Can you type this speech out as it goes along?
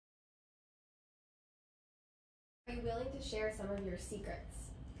you willing to share some of your secrets?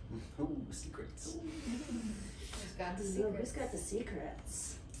 Ooh, secrets. Who's got the secrets? Who's got the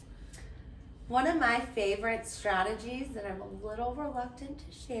secrets? One of my favorite strategies that I'm a little reluctant to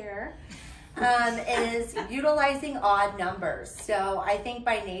share is utilizing odd numbers. So I think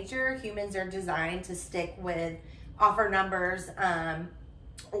by nature, humans are designed to stick with offer numbers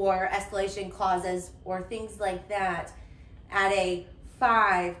or escalation clauses or things like that at a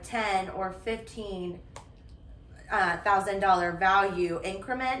 $5, $10, or $15,000 value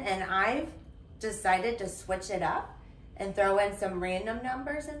increment, and I've decided to switch it up and throw in some random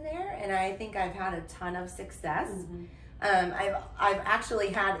numbers in there, and I think I've had a ton of success. I've actually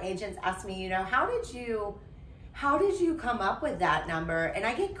had agents ask me, how did you come up with that number? And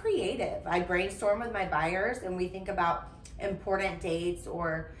I get creative. I brainstorm with my buyers, and we think about important dates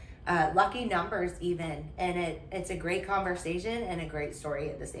or lucky numbers even, and it's a great conversation and a great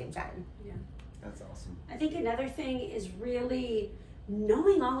story at the same time. Yeah, That's awesome. I think another thing is really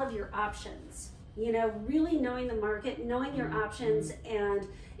knowing all of your options. Really knowing the market, knowing your options, and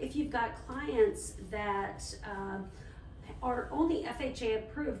if you've got clients that are only FHA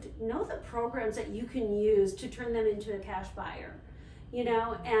approved, know the programs that you can use to turn them into a cash buyer.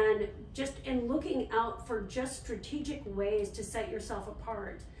 And just in looking out for just strategic ways to set yourself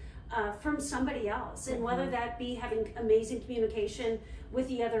apart from somebody else, and whether that be having amazing communication with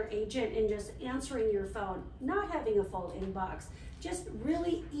the other agent and just answering your phone, not having a full inbox, just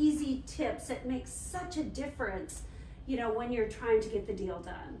really easy tips that make such a difference, when you're trying to get the deal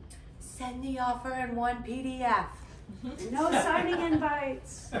done. Send the offer in one PDF. No signing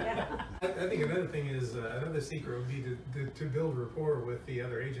invites. Yeah. I think another thing is, another secret would be to build rapport with the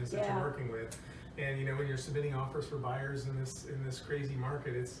other agents that you're working with. And when you're submitting offers for buyers in this crazy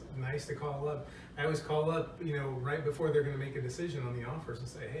market, it's nice to call up. I always call up, right before they're going to make a decision on the offers and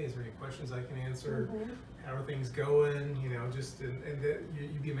say, hey, is there any questions I can answer? How are things going?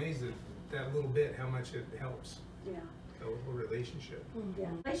 You'd be amazed at that little bit how much it helps. Yeah. The whole relationship. Yeah.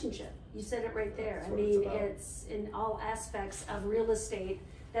 Relationship. You said it right there. That's what it's about. It's in all aspects of real estate.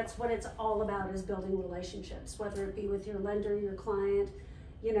 That's what it's all about, is building relationships, whether it be with your lender, your client,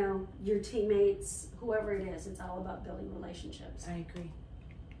 your teammates, whoever it is. It's all about building relationships. I agree.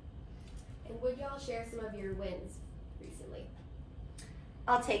 And would y'all share some of your wins recently?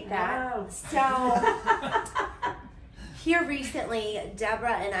 I'll take that. Wow. So here recently,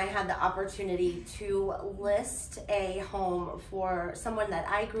 Deborah and I had the opportunity to list a home for someone that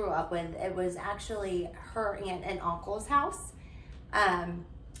I grew up with. It was actually her aunt and uncle's house.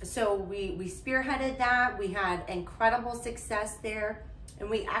 So we spearheaded that. We had incredible success there. And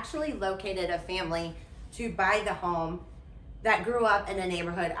we actually located a family to buy the home that grew up in a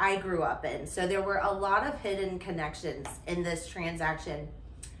neighborhood I grew up in. So there were a lot of hidden connections in this transaction.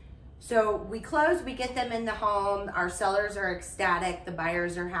 So we close, we get them in the home, our sellers are ecstatic, the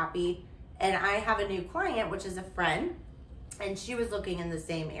buyers are happy, and I have a new client, which is a friend, and she was looking in the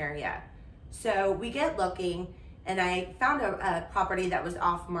same area. So we get looking, and I found a property that was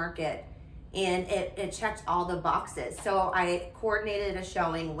off market, and it checked all the boxes. So I coordinated a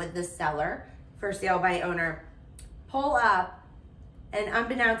showing with the seller for sale by owner, pull up, and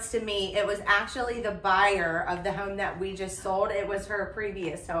unbeknownst to me, it was actually the buyer of the home that we just sold. It was her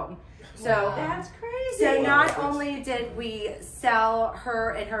previous home. So That's crazy. So not only did we sell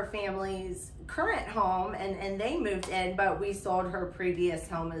her and her family's current home and they moved in, but we sold her previous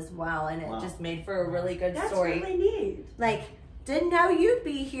home as well, and it just made for a really good story. That's really neat. Like, didn't know you'd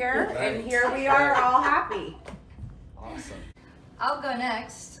be here, Right. and here we are all happy. Awesome. I'll go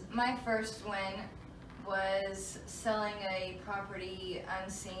next. My first win was selling a property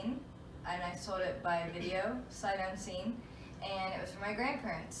unseen, and I sold it by video, sight unseen, and it was for my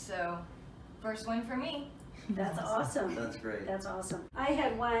grandparents. So, first win for me. That's awesome. That's great. That's awesome. I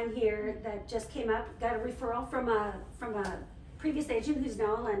had one here that just came up, got a referral from a previous agent who's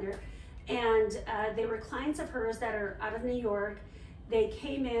now a lender, and they were clients of hers that are out of New York. They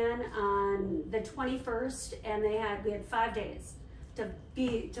came in on the 21st, and we had 5 days to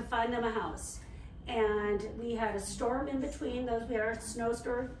find them a house. And we had a storm in between those. We had our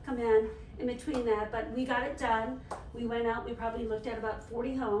snowstorm come in between that, but we got it done. We went out, we probably looked at about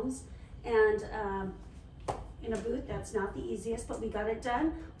 40 homes, and in a booth, that's not the easiest, but we got it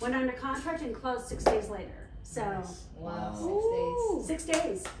done. Went under contract and closed 6 days later. So, Wow, Wow. 6 days. 6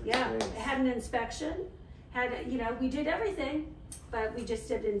 days, yeah. 6 days. Had an inspection, we did everything, but we just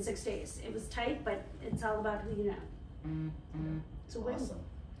did it in 6 days. It was tight, but it's all about who you know. It's a win. Awesome.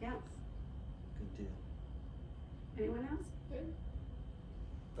 Yeah. Good deal. Anyone else?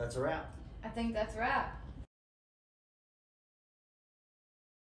 That's a wrap. I think that's a wrap.